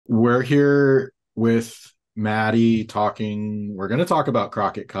we're here with Maddie talking. We're going to talk about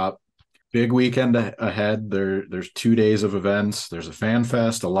Crockett Cup. Big weekend ahead. There's 2 days of events. There's a fan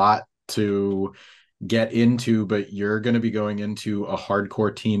fest, a lot to get into, but you're going to be going into a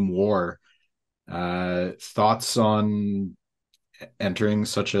hardcore team war. Thoughts on entering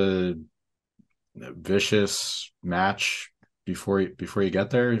such a vicious match before you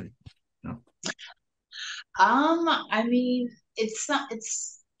get there? No. I mean, it's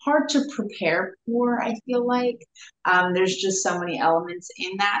hard to prepare for, I feel like. There's just so many elements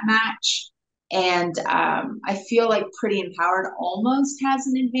in that match. And I feel like Pretty Empowered almost has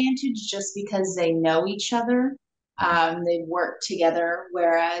an advantage just because they know each other. They work together,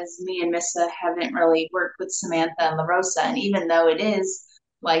 whereas me and Missa haven't really worked with Samantha and La Rosa. And even though it is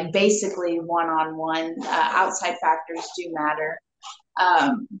like basically one on one, outside factors do matter.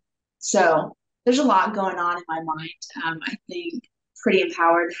 Um, so there's a lot going on in my mind. I think Pretty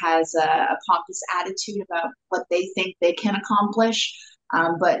Empowered has a pompous attitude about what they think they can accomplish,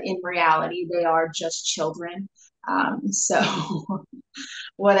 but in reality, they are just children. So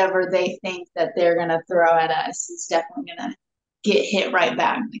whatever they think that they're going to throw at us is definitely going to get hit right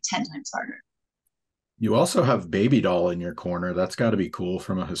back like 10 times harder. You also have Baby Doll in your corner. That's got to be cool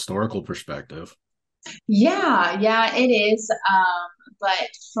from a historical perspective. Yeah, yeah, it is. But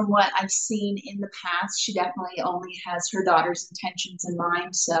from what I've seen in the past, she definitely only has her daughter's intentions in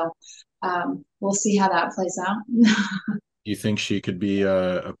mind. So we'll see how that plays out. Do you think she could be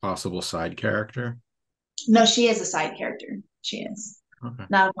a possible side character? No, she is a side character. She is. Okay.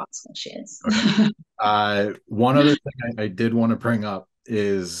 Not a possible, she is. Okay. One other thing I did want to bring up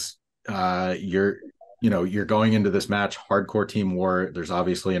is you're going into this match, hardcore team war. There's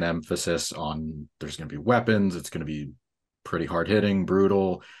obviously an emphasis on there's going to be weapons. It's going to be pretty hard hitting,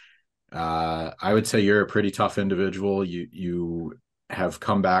 brutal. I would say you're a pretty tough individual. You have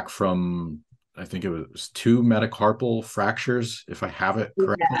come back from, I think it was two metacarpal fractures, if I have it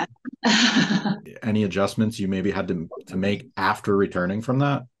correctly. Yeah. Any adjustments you maybe had to make after returning from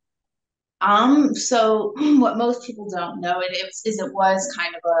that? So what most people don't know it was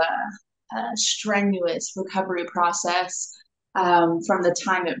kind of a strenuous recovery process from the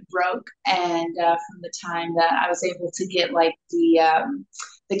time it broke and from the time that I was able to get like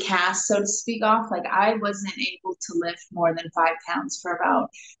the cast, so to speak, off. Like I wasn't able to lift more than 5 pounds for about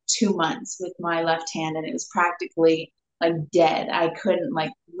 2 months with my left hand, and it was practically like dead. I couldn't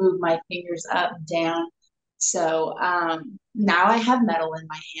like move my fingers up, down. So now I have metal in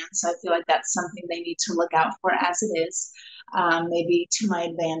my hand. So I feel like that's something they need to look out for as it is, maybe to my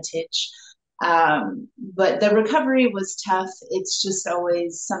advantage. But the recovery was tough. It's just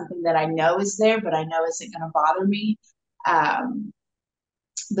always something that I know is there, but I know isn't going to bother me. Um,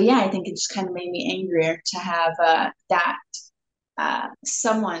 but yeah, I think it just kind of made me angrier to have that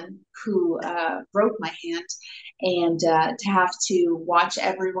someone who broke my hand and to have to watch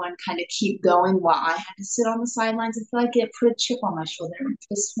everyone kind of keep going while I had to sit on the sidelines. I feel like it put a chip on my shoulder and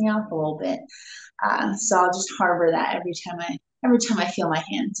pissed me off a little bit. So I'll just harbor that every time I feel my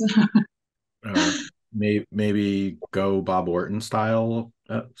hands. Uh, maybe go Bob Orton style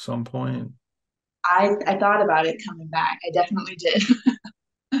at some point. I thought about it coming back. I definitely did,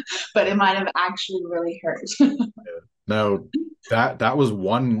 but it might have actually really hurt. No, that was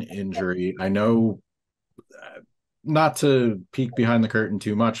one injury. I know, not to peek behind the curtain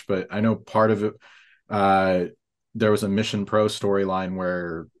too much, but I know part of it. Uh, there was a Mission Pro storyline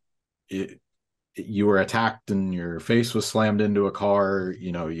where it, you were attacked and your face was slammed into a car.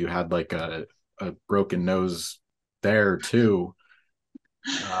 You had like a broken nose there too.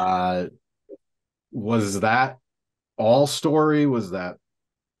 Uh, was that all story? Was that,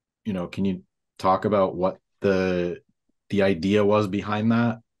 can you talk about what the idea was behind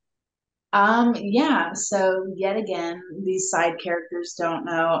that? Yeah, so yet again, these side characters don't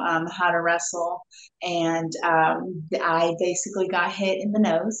know how to wrestle. And I basically got hit in the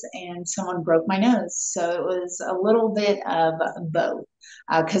nose and someone broke my nose. So it was a little bit of both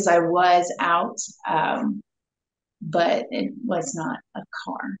because I was out, but it was not a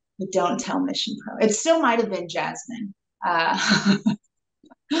car. But don't tell Mission Pro. It still might have been Jasmine. Uh,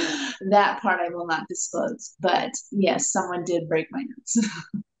 that part I will not disclose. But yes, someone did break my nose.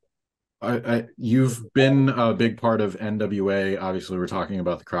 You've been a big part of NWA. Obviously, we're talking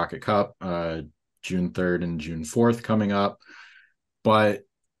about the Crockett Cup, June 3rd and June 4th coming up, but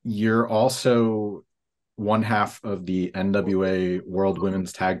you're also one half of the NWA World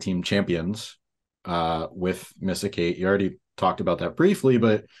Women's Tag Team Champions with Missa Kate. You already talked about that briefly,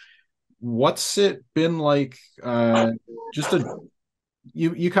 but what's it been like? Just a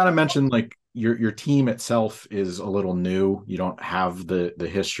you kind of mentioned like your team itself is a little new. You don't have the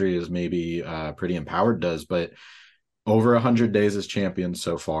history as maybe Pretty Empowered does, but over 100 days as champions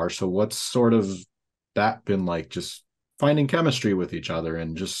so far. So what's sort of that been like? Just finding chemistry with each other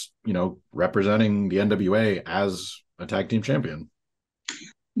and just representing the NWA as a tag team champion.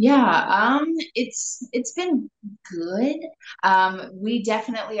 Yeah, it's been good. We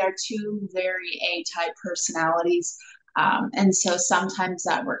definitely are two very A-type personalities. And so sometimes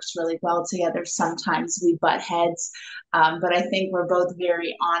that works really well together. Sometimes we butt heads. But I think we're both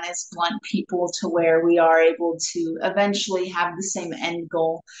very honest, blunt people to where we are able to eventually have the same end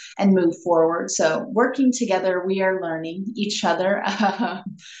goal and move forward. So working together, we are learning each other.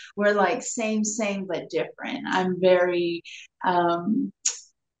 We're like same, but different. I'm very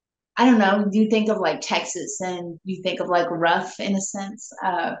I don't know, you think of like Texas and you think of like rough in a sense.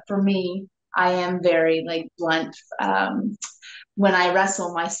 For me, I am very like blunt. When I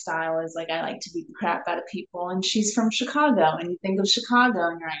wrestle, my style is like I like to beat the crap out of people. And she's from Chicago, and you think of Chicago,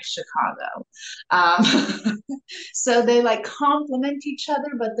 and you're like Chicago. So they like complement each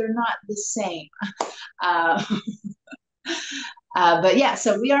other, but they're not the same. Uh, but yeah,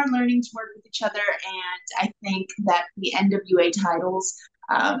 so we are learning to work with each other, and I think that the NWA titles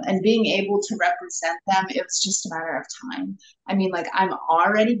and being able to represent them, it was just a matter of time. I mean, like I'm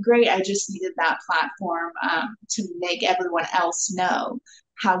already great. I just needed that platform to make everyone else know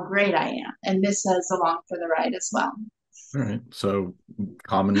how great I am, and this is along for the ride as well. All right. So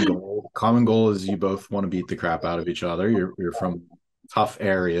common goal. Common goal is you both want to beat the crap out of each other. You're from tough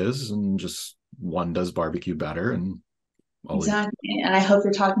areas and just one does barbecue better and I'll leave. Exactly, and I hope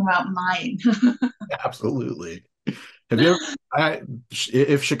you're talking about mine. Absolutely. Have you ever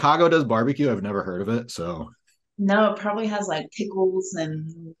if Chicago does barbecue, I've never heard of it. So No, it probably has like pickles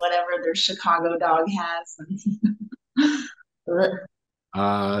and whatever their Chicago dog has.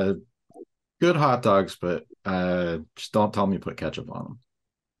 uh good hot dogs, but just don't tell me put ketchup on them.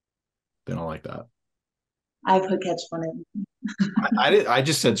 They don't like that. I put ketchup on it. I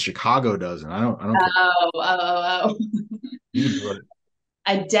just said Chicago doesn't. I don't care. Oh. You can do it.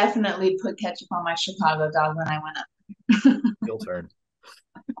 I definitely put ketchup on my Chicago dog when I went Heel turn.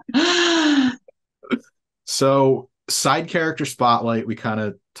 up. So, side character spotlight, we kind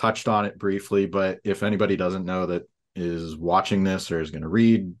of touched on it briefly, but if anybody doesn't know that is watching this or is going to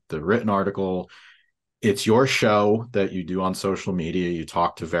read the written article, it's your show that you do on social media. You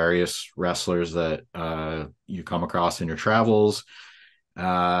talk to various wrestlers that you come across in your travels.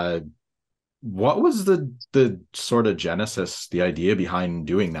 Uh, what was the sort of genesis, the idea behind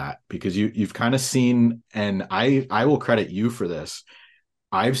doing that? Because you've kind of seen, and I will credit you for this.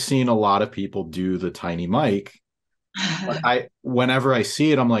 I've seen a lot of people do the tiny mic, but I whenever I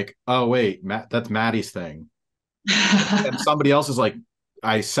see it, I'm like, oh wait, Matt, that's Maddie's thing. And somebody else is like,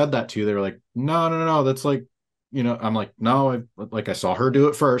 I said that to you. They were like, no, that's like, I'm like, no, like I saw her do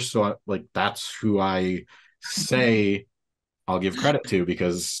it first, so like that's who I say I'll give credit to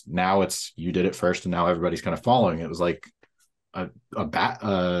because now it's you did it first, and now everybody's kind of following. It was like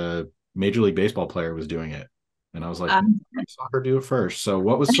a Major League Baseball player was doing it, and I was like, um, I saw her do it first. So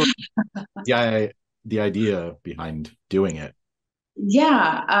what was sort of the idea behind doing it?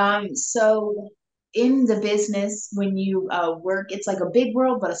 yeah. So in the business, when you work, it's like a big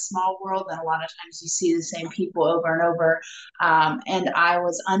world, but a small world. And a lot of times you see the same people over and over. And I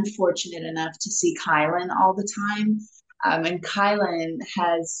was unfortunate enough to see KiLynn all the time. And KiLynn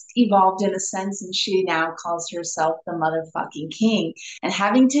has evolved in a sense, and she now calls herself the motherfucking king. And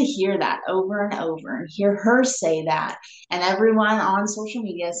having to hear that over and over and hear her say that, and everyone on social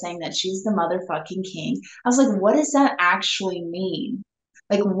media saying that she's the motherfucking king, I was like, what does that actually mean?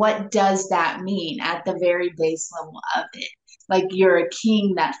 Like, what does that mean at the very base level of it? Like, you're a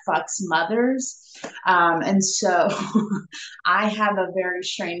king that fucks mothers. And so I have a very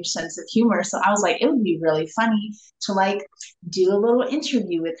strange sense of humor. So I was like, it would be really funny to like do a little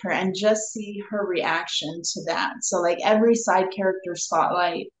interview with her and just see her reaction to that. So, like, every side character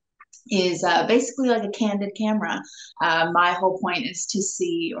spotlight is basically like a candid camera. My whole point is to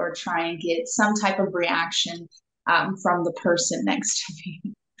see or try and get some type of reaction from the person next to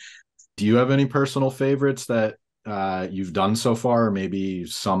me. Do you have any personal favorites that you've done so far, or maybe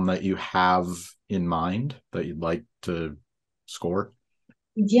some that you have in mind that you'd like to score?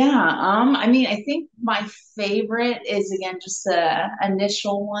 Yeah, I mean, I think my favorite is again just the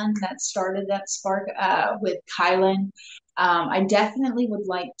initial one that started that spark with KiLynn. I definitely would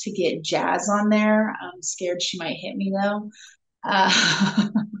like to get Jazz on there. I'm scared she might hit me though. Uh,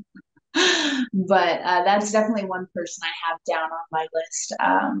 but that's definitely one person I have down on my list.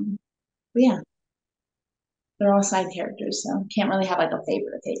 But yeah. they're all side characters, so can't really have like a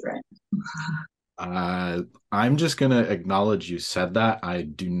favorite. Uh, I'm just gonna acknowledge you said that.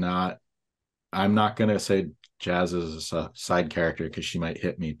 I'm not gonna say Jazz is a side character because she might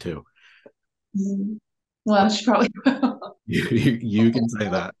hit me too. Mhm. Well, she probably will. You can say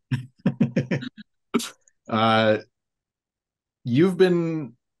that. uh, you've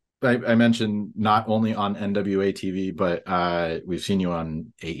been, I mentioned not only on NWA TV, but we've seen you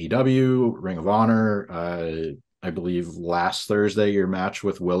on AEW, Ring of Honor. I believe last Thursday your match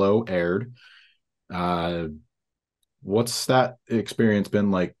with Willow aired. Uh, what's that experience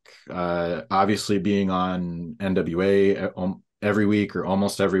been like? Obviously being on NWA every week or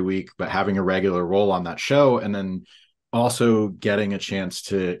almost every week, but having a regular role on that show, and then also getting a chance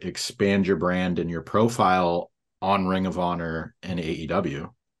to expand your brand and your profile on Ring of Honor and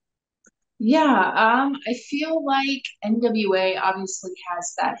AEW. Yeah, I feel like NWA obviously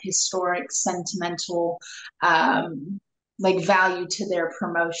has that historic, sentimental, um, like value to their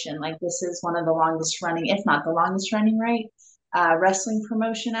promotion. Like this is one of the longest running, if not the longest running, right, wrestling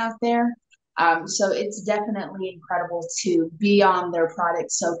promotion out there. So it's definitely incredible to be on their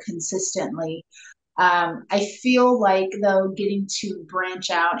product so consistently. I feel like though getting to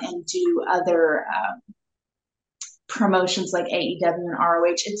branch out and do other promotions like AEW and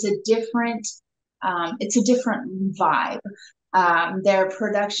ROH, it's a different vibe. Their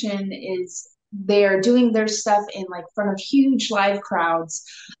production is they're doing their stuff in like front of huge live crowds,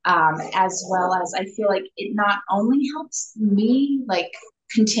 as well as I feel like it not only helps me like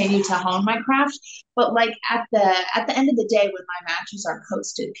continue to hone my craft, but like at the end of the day when my matches are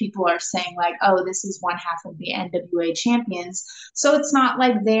posted, people are saying like, oh, this is one half of the NWA champions. So it's not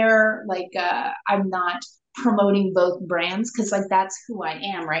like they're like I'm not promoting both brands because like that's who I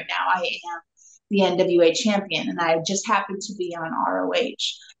am right now. I am the NWA champion, and I just happen to be on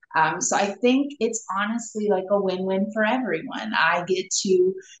ROH. So I think it's honestly like a win-win for everyone. I get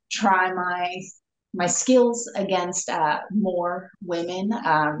to try my skills against more women,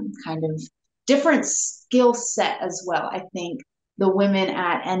 kind of different skill set as well. I think the women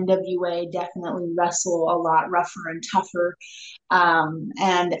at NWA definitely wrestle a lot rougher and tougher,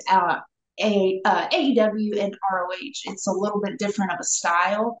 and AEW and ROH, it's a little bit different of a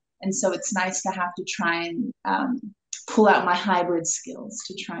style. And so it's nice to have to try and pull out my hybrid skills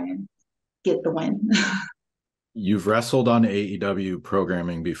to try and get the win. You've wrestled on AEW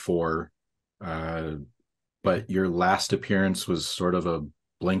programming before, uh, but your last appearance was sort of a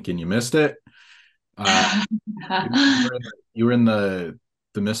blink and you missed it. Uh, you were in the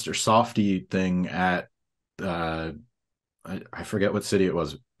Mr. Softee thing at uh, I forget what city it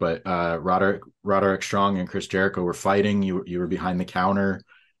was, but Roderick Strong and Chris Jericho were fighting. You were behind the counter.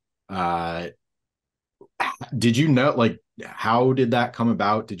 Uh, did you know, like, how did that come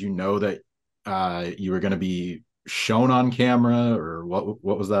about? Did you know that you were going to be shown on camera, or what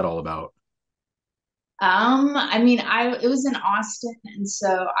was that all about? I mean, I it was in Austin, and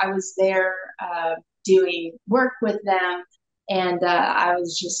so I was there doing work with them, and I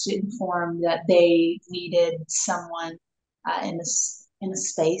was just informed that they needed someone in a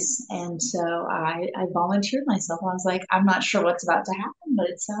space, and so I volunteered myself. I was like, I'm not sure what's about to happen, but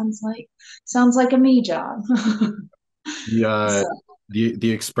it sounds like a me job. The uh, So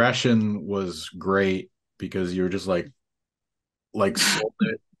the expression was great because you were just like sold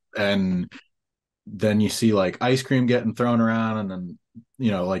it, and then you see like ice cream getting thrown around, and then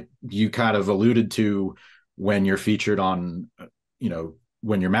like you kind of alluded to, when you're featured on,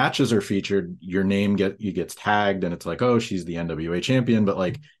 when your matches are featured, your name gets tagged, and it's like, oh, she's the NWA champion. But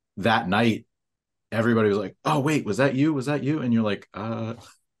like that night, everybody was like, oh wait, was that you? Was that you? And you're like,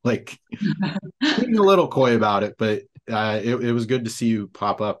 like being a little coy about it, but it was good to see you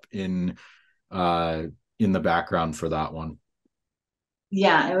pop up uh in the background for that one.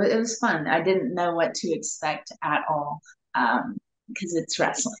 yeah, it was fun. I didn't know what to expect at all because it's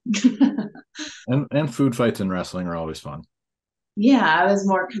wrestling. And food fights in wrestling are always fun. Yeah, I was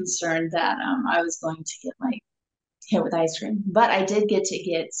more concerned that I was going to get like hit with ice cream, but I did get to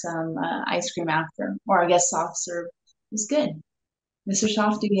get some ice cream after, or I guess soft serve. It was good. Mr.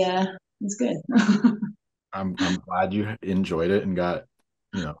 Softee, yeah, it was good. I'm glad you enjoyed it and got,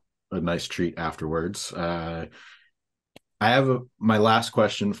 you know, a nice treat afterwards. I have my last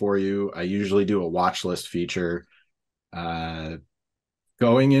question for you. I usually do a watch list feature. Uh,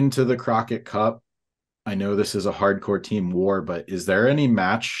 Going into the Crockett Cup, I know this is a hardcore team war, but is there any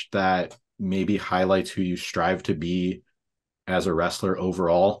match that maybe highlights who you strive to be as a wrestler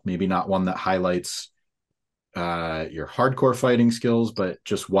overall? Maybe not one that highlights your hardcore fighting skills, but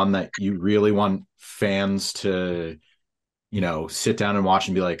just one that you really want fans to, sit down and watch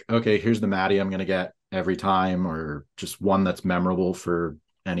and be like, okay, here's the Maddie I'm going to get. every time, or just one that's memorable for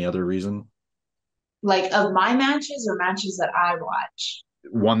any other reason? Like of my matches or matches that I watch?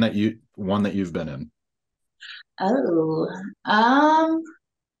 One that you've been in. Oh, um,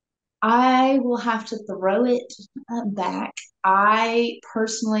 I will have to throw it back. I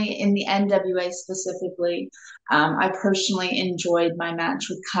personally, in the NWA specifically, I personally enjoyed my match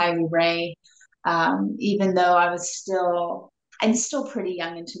with Kylie Ray. Even though I'm still pretty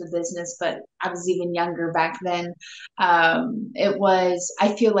young into the business, but I was even younger back then. I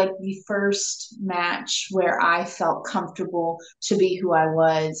feel like the first match where I felt comfortable to be who I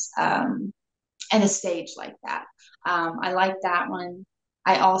was, and a stage like that. I like that one.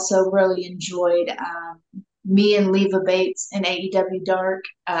 I also really enjoyed me and Leva Bates in AEW Dark.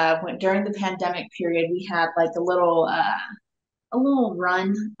 When during the pandemic period, we had like a little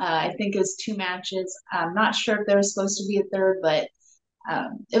run. I think it was 2 matches. I'm not sure if there was supposed to be a third, but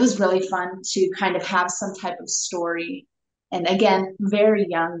it was really fun to kind of have some type of story. And again, very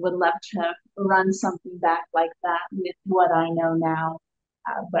young, would love to run something back like that with what I know now.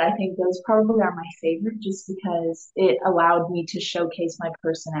 But I think those probably are my favorite just because it allowed me to showcase my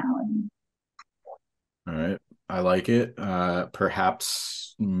personality. All right. I like it.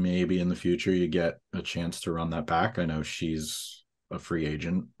 Perhaps maybe in the future you get a chance to run that back. I know she's a free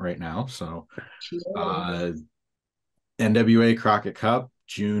agent right now. So Cheers. uh NWA Crockett Cup,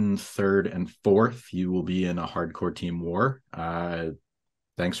 June 3rd and 4th. You will be in a hardcore team war.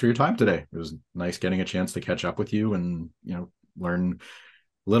 Thanks for your time today. It was nice getting a chance to catch up with you and, learn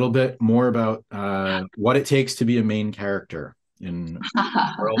a little bit more about what it takes to be a main character in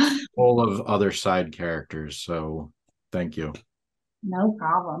a world full of other side characters. So thank you. No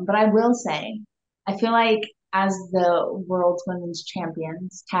problem. But I will say, I feel like as the world's women's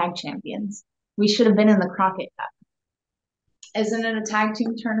champions, tag champions, we should have been in the Crockett Cup. Isn't it a tag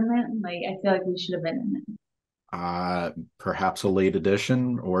team tournament? Like, I feel like we should have been in it. Perhaps a late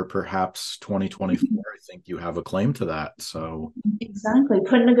edition or perhaps 2024. I think you have a claim to that. So Exactly.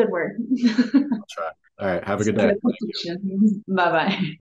 Put in a good word. I'll try. All right. Have a good Start day. a competition. Bye bye.